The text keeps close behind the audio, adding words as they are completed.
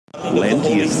Lent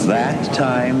is that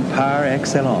time par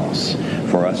excellence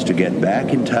for us to get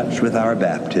back in touch with our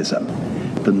baptism,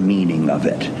 the meaning of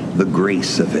it, the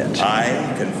grace of it,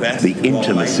 I confess the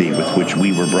intimacy with which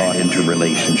we were brought into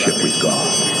relationship with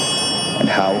God. And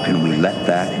how can we let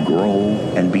that grow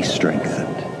and be strengthened?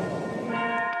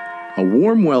 A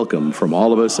warm welcome from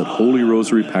all of us at Holy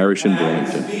Rosary Parish in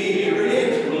Burlington.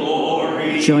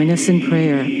 Join us in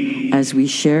prayer as we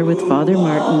share with Father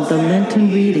Martin the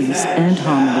Lenten readings and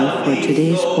homily for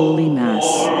today's Holy Mass.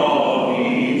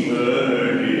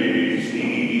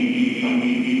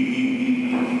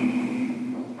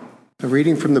 A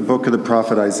reading from the book of the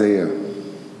prophet Isaiah.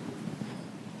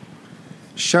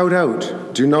 Shout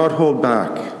out, do not hold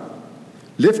back.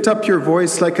 Lift up your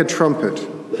voice like a trumpet.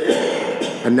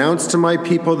 Announce to my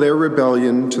people their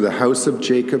rebellion, to the house of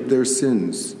Jacob their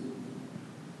sins.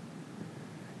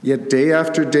 Yet day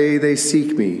after day they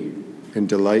seek me and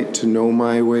delight to know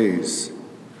my ways,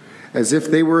 as if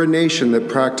they were a nation that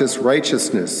practiced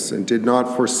righteousness and did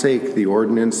not forsake the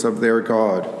ordinance of their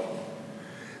God.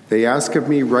 They ask of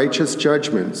me righteous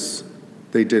judgments.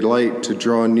 They delight to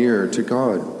draw near to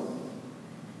God.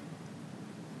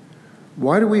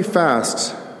 Why do we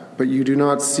fast, but you do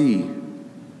not see?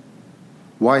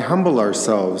 Why humble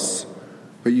ourselves,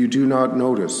 but you do not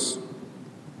notice?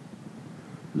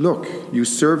 Look, you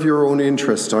serve your own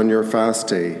interest on your fast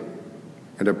day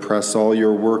and oppress all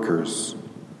your workers.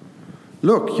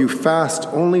 Look, you fast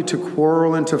only to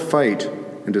quarrel and to fight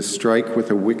and to strike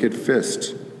with a wicked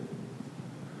fist.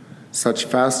 Such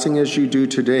fasting as you do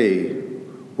today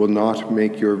will not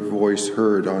make your voice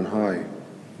heard on high.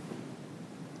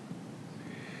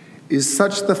 Is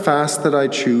such the fast that I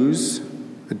choose,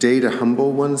 a day to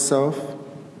humble oneself?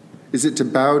 Is it to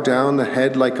bow down the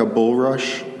head like a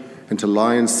bulrush and to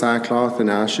lie in sackcloth and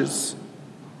ashes?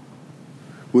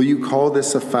 Will you call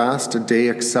this a fast, a day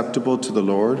acceptable to the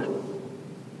Lord?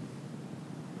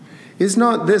 Is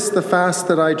not this the fast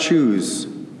that I choose,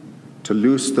 to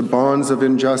loose the bonds of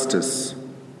injustice,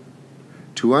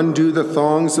 to undo the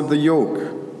thongs of the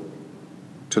yoke,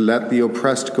 to let the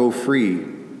oppressed go free,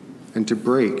 and to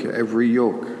break every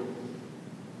yoke?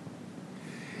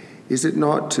 Is it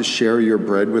not to share your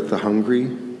bread with the hungry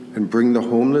and bring the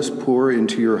homeless poor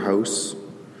into your house,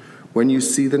 when you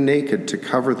see the naked to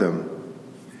cover them,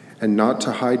 and not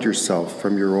to hide yourself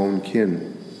from your own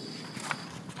kin?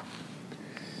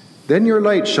 Then your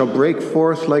light shall break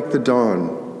forth like the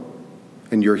dawn,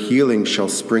 and your healing shall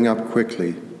spring up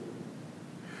quickly.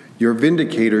 Your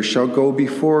vindicator shall go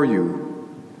before you.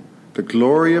 The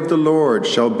glory of the Lord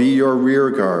shall be your rear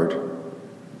guard.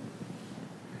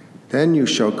 Then you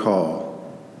shall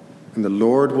call, and the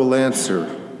Lord will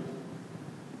answer.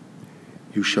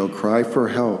 You shall cry for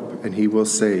help, and he will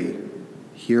say,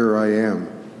 Here I am.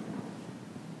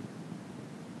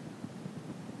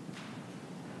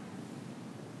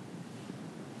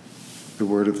 The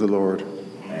word of the Lord.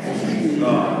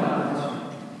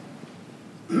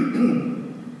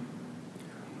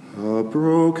 A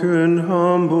broken,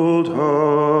 humbled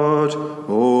heart,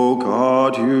 O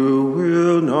God, you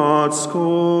will not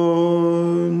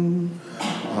scorn.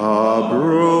 A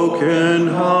broken,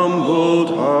 humbled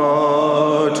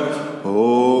heart,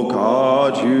 O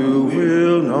God, you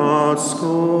will not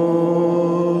scorn.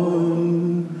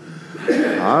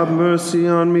 Have mercy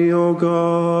on me, O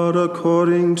God,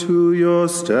 according to your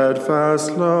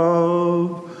steadfast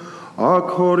love.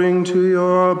 According to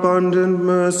your abundant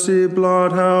mercy,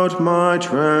 blot out my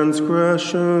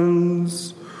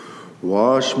transgressions.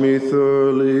 Wash me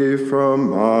thoroughly from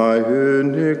my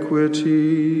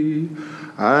iniquity,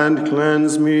 and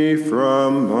cleanse me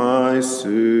from my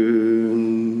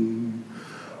sin.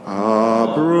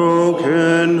 A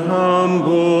broken,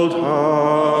 humbled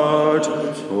heart,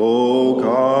 O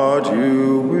God,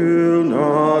 you will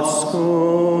not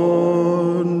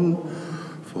scorn.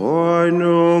 For I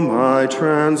know my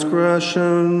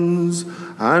transgressions,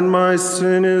 and my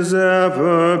sin is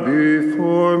ever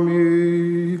before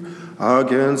me.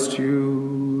 Against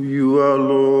you, you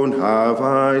alone have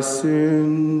I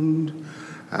sinned,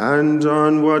 and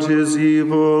done what is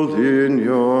evil in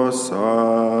your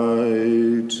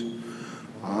sight.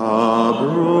 A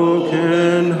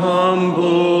broken,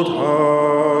 humbled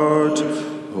heart,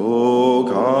 O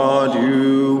God,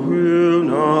 you will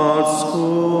not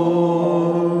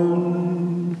scorn.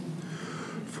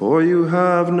 For you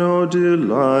have no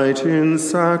delight in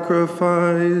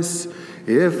sacrifice.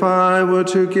 If I were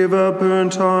to give a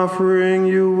burnt offering,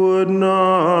 you would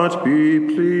not be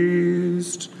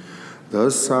pleased.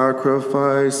 The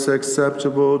sacrifice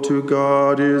acceptable to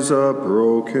God is a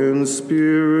broken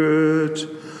spirit.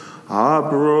 A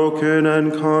broken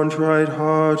and contrite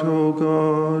heart, O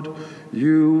God,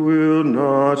 you will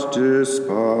not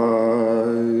despise.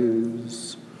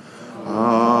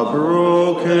 A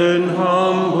broken,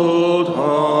 humbled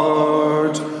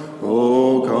heart,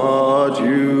 O God,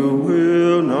 you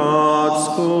will not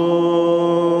scorn.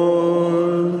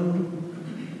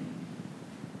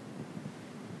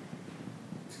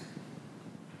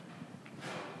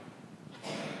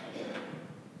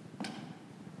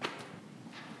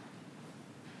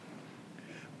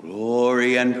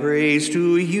 Glory and praise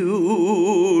to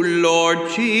you, Lord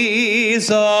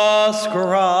Jesus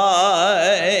Christ.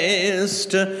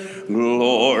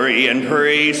 Glory and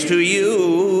praise to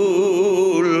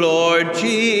you, Lord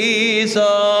Jesus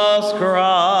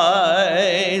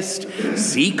Christ.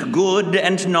 Seek good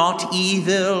and not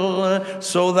evil,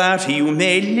 so that you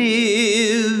may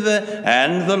live,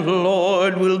 and the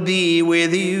Lord will be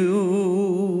with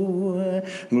you.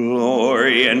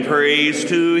 Glory and praise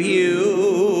to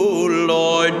you,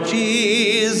 Lord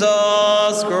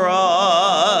Jesus Christ.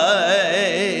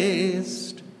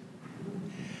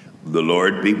 The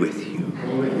Lord be with you.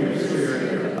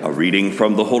 A reading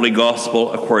from the Holy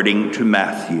Gospel according to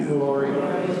Matthew.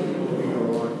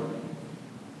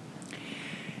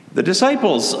 The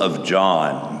disciples of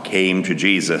John came to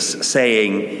Jesus,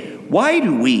 saying, "Why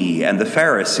do we and the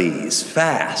Pharisees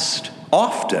fast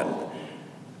often,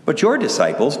 but your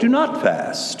disciples do not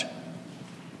fast?"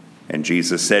 And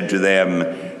Jesus said to them,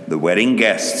 "The wedding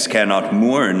guests cannot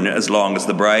mourn as long as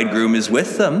the bridegroom is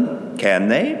with them, can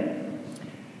they?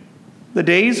 The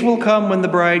days will come when the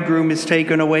bridegroom is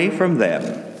taken away from them,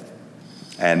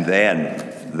 and then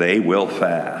they will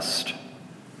fast."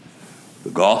 The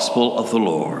Gospel of the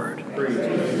Lord. Praise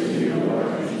to you, Lord.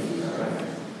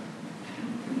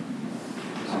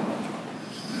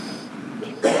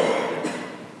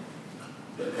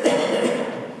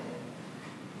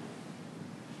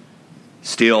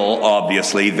 Still,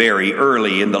 obviously, very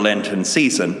early in the Lenten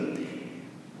season,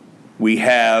 we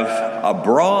have a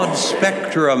broad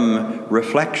spectrum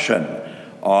reflection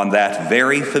on that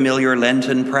very familiar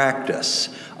Lenten practice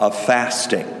of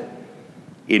fasting,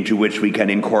 into which we can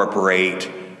incorporate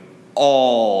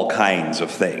all kinds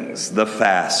of things: the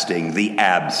fasting, the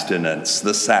abstinence,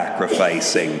 the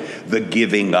sacrificing, the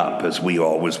giving up, as we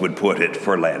always would put it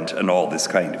for Lent, and all this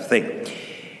kind of thing.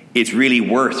 It's really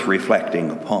worth reflecting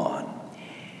upon.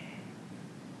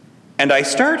 And I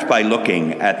start by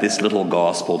looking at this little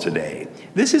gospel today.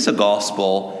 This is a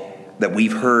gospel that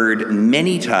we've heard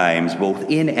many times, both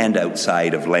in and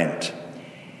outside of Lent.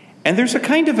 And there's a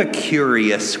kind of a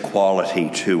curious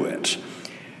quality to it.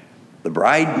 The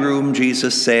bridegroom,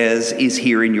 Jesus says, is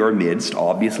here in your midst.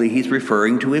 Obviously, he's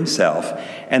referring to himself,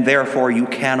 and therefore you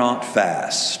cannot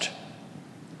fast.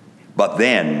 But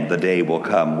then the day will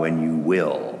come when you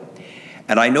will.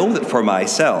 And I know that for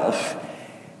myself,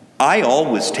 I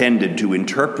always tended to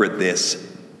interpret this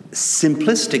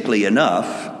simplistically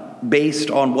enough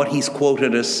based on what he's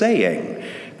quoted as saying,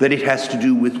 that it has to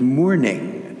do with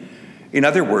mourning. In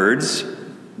other words,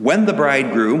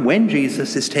 when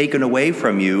Jesus is taken away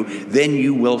from you, then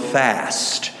you will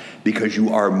fast because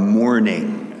you are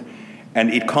mourning.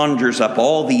 And it conjures up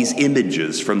all these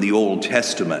images from the Old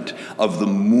Testament of the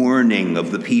mourning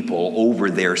of the people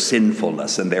over their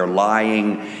sinfulness, and they're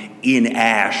lying in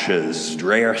ashes,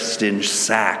 dressed in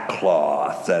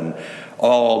sackcloth, and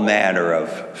all manner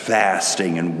of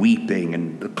fasting and weeping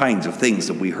and the kinds of things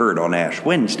that we heard on Ash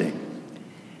Wednesday.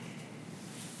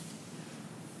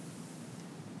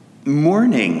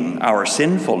 Mourning our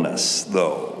sinfulness,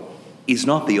 though, is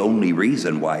not the only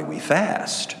reason why we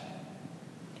fast.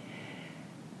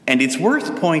 And it's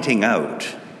worth pointing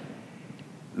out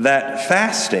that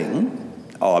fasting,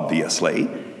 obviously,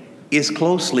 is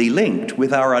closely linked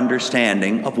with our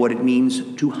understanding of what it means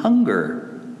to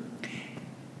hunger.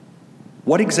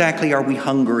 What exactly are we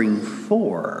hungering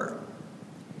for?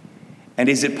 And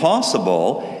is it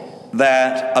possible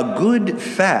that a good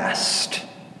fast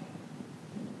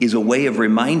is a way of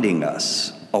reminding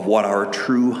us of what our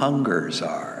true hungers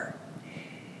are?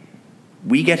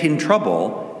 We get in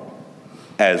trouble,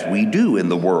 as we do in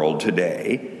the world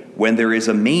today, when there is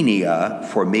a mania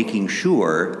for making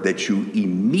sure that you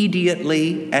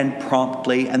immediately and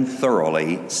promptly and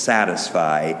thoroughly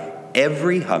satisfy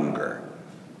every hunger.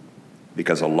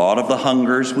 Because a lot of the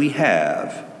hungers we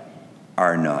have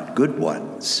are not good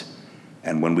ones.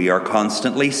 And when we are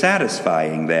constantly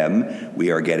satisfying them, we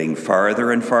are getting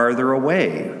farther and farther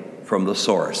away from the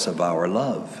source of our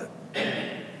love.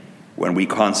 When we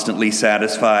constantly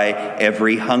satisfy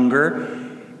every hunger,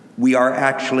 we are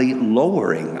actually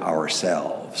lowering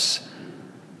ourselves.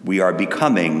 We are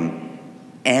becoming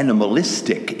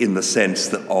animalistic in the sense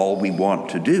that all we want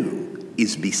to do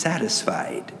is be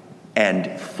satisfied.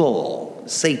 and full,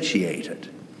 satiated.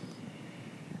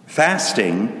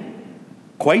 Fasting,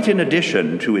 quite in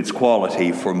addition to its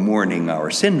quality for mourning our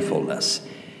sinfulness,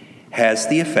 has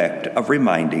the effect of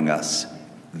reminding us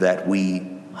that we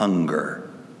hunger.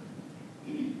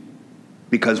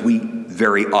 Because we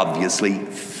very obviously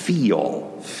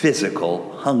feel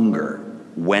physical hunger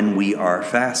when we are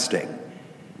fasting.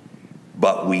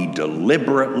 But we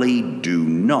deliberately do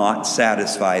not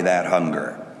satisfy that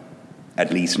hunger,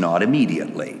 at least not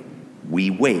immediately. We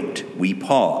wait, we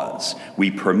pause,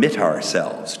 we permit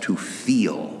ourselves to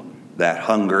feel that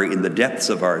hunger in the depths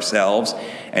of ourselves,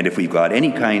 and if we've got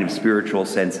any kind of spiritual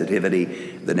sensitivity,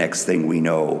 the next thing we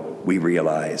know, we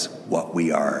realize what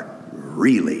we are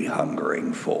really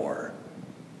hungering for.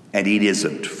 And it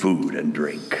isn't food and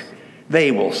drink.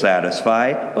 They will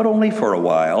satisfy, but only for a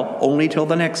while, only till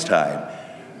the next time.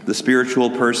 The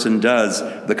spiritual person does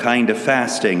the kind of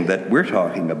fasting that we're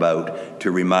talking about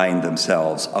to remind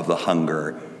themselves of the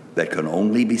hunger that can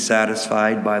only be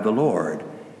satisfied by the Lord.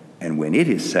 And when it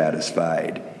is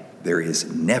satisfied, there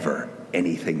is never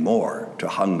anything more to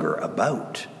hunger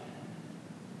about.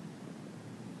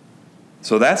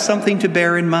 So that's something to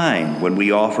bear in mind when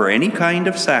we offer any kind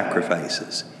of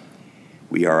sacrifices.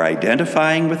 We are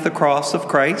identifying with the cross of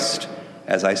Christ,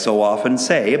 as I so often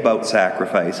say about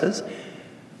sacrifices,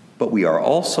 but we are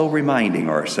also reminding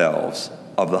ourselves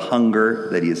of the hunger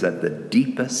that is at the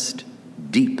deepest,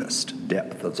 deepest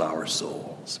depth of our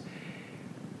souls.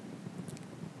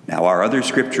 Now, our other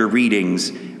scripture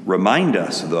readings remind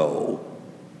us, though,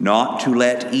 not to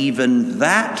let even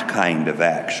that kind of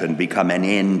action become an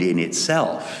end in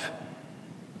itself.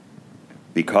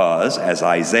 Because, as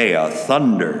Isaiah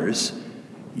thunders,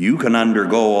 you can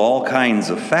undergo all kinds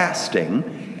of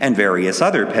fasting and various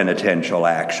other penitential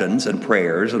actions and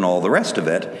prayers and all the rest of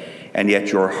it, and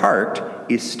yet your heart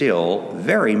is still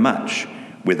very much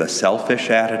with a selfish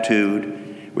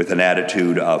attitude, with an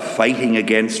attitude of fighting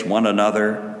against one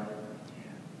another,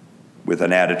 with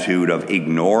an attitude of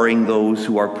ignoring those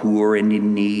who are poor and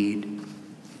in need.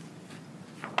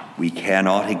 We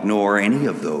cannot ignore any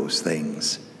of those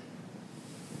things.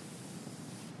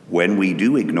 When we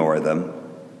do ignore them,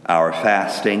 our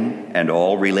fasting and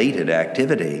all related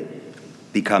activity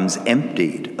becomes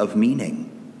emptied of meaning.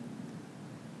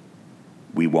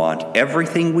 We want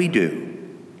everything we do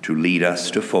to lead us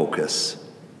to focus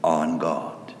on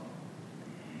God.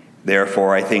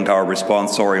 Therefore, I think our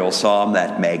responsorial psalm,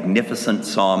 that magnificent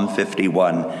Psalm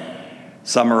 51,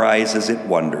 summarizes it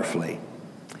wonderfully.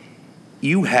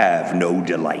 You have no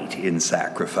delight in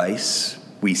sacrifice,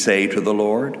 we say to the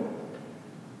Lord.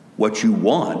 What you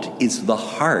want is the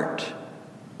heart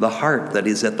that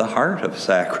is at the heart of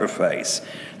sacrifice.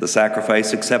 The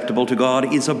sacrifice acceptable to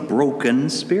God is a broken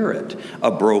spirit,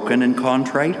 a broken and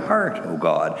contrite heart, O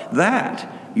God.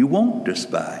 That you won't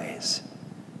despise.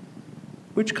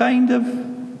 Which kind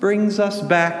of brings us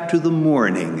back to the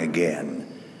mourning again.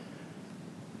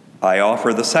 I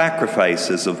offer the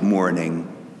sacrifices of mourning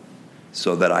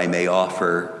so that I may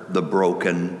offer the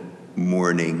broken,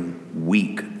 mourning,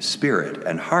 weak spirit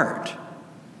and heart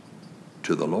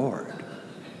to the Lord.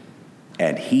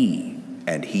 And He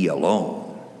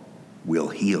alone will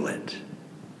heal it.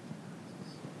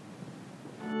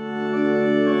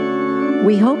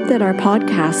 We hope that our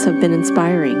podcasts have been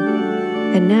inspiring.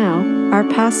 And now, our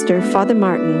pastor, Father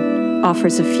Martin,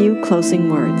 offers a few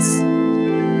closing words.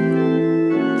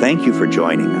 Thank you for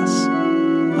joining us.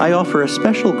 I offer a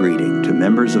special greeting to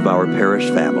members of our parish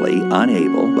family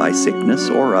unable, by sickness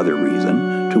or other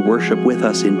reason, to worship with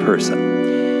us in person,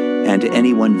 and to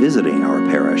anyone visiting our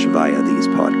parish via these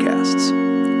podcasts.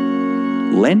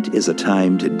 Lent is a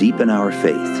time to deepen our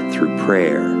faith through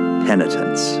prayer,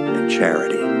 penitence, and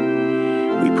charity.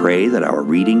 We pray that our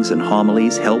readings and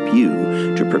homilies help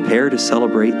you to prepare to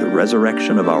celebrate the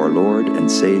resurrection of our Lord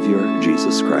and Savior,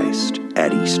 Jesus Christ,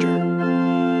 at Easter.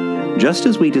 Just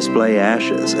as we display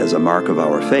ashes as a mark of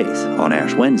our faith on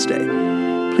Ash Wednesday,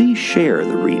 please share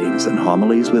the readings and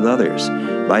homilies with others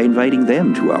by inviting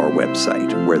them to our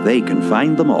website, where they can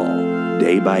find them all,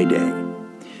 day by day.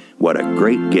 What a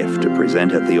great gift to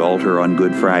present at the altar on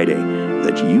Good Friday,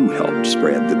 that you helped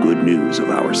spread the good news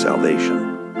of our salvation.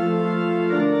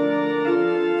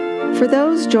 For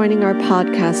those joining our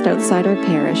podcast outside our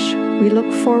parish, we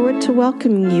look forward to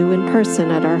welcoming you in person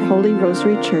at our Holy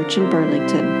Rosary Church in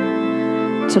Burlington.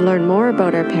 To learn more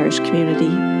about our parish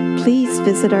community, please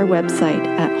visit our website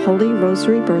at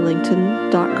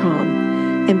holyrosaryburlington.com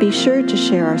and be sure to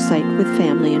share our site with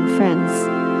family and friends.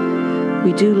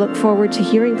 We do look forward to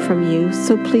hearing from you,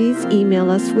 so please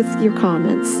email us with your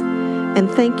comments. And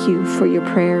thank you for your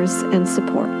prayers and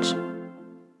support.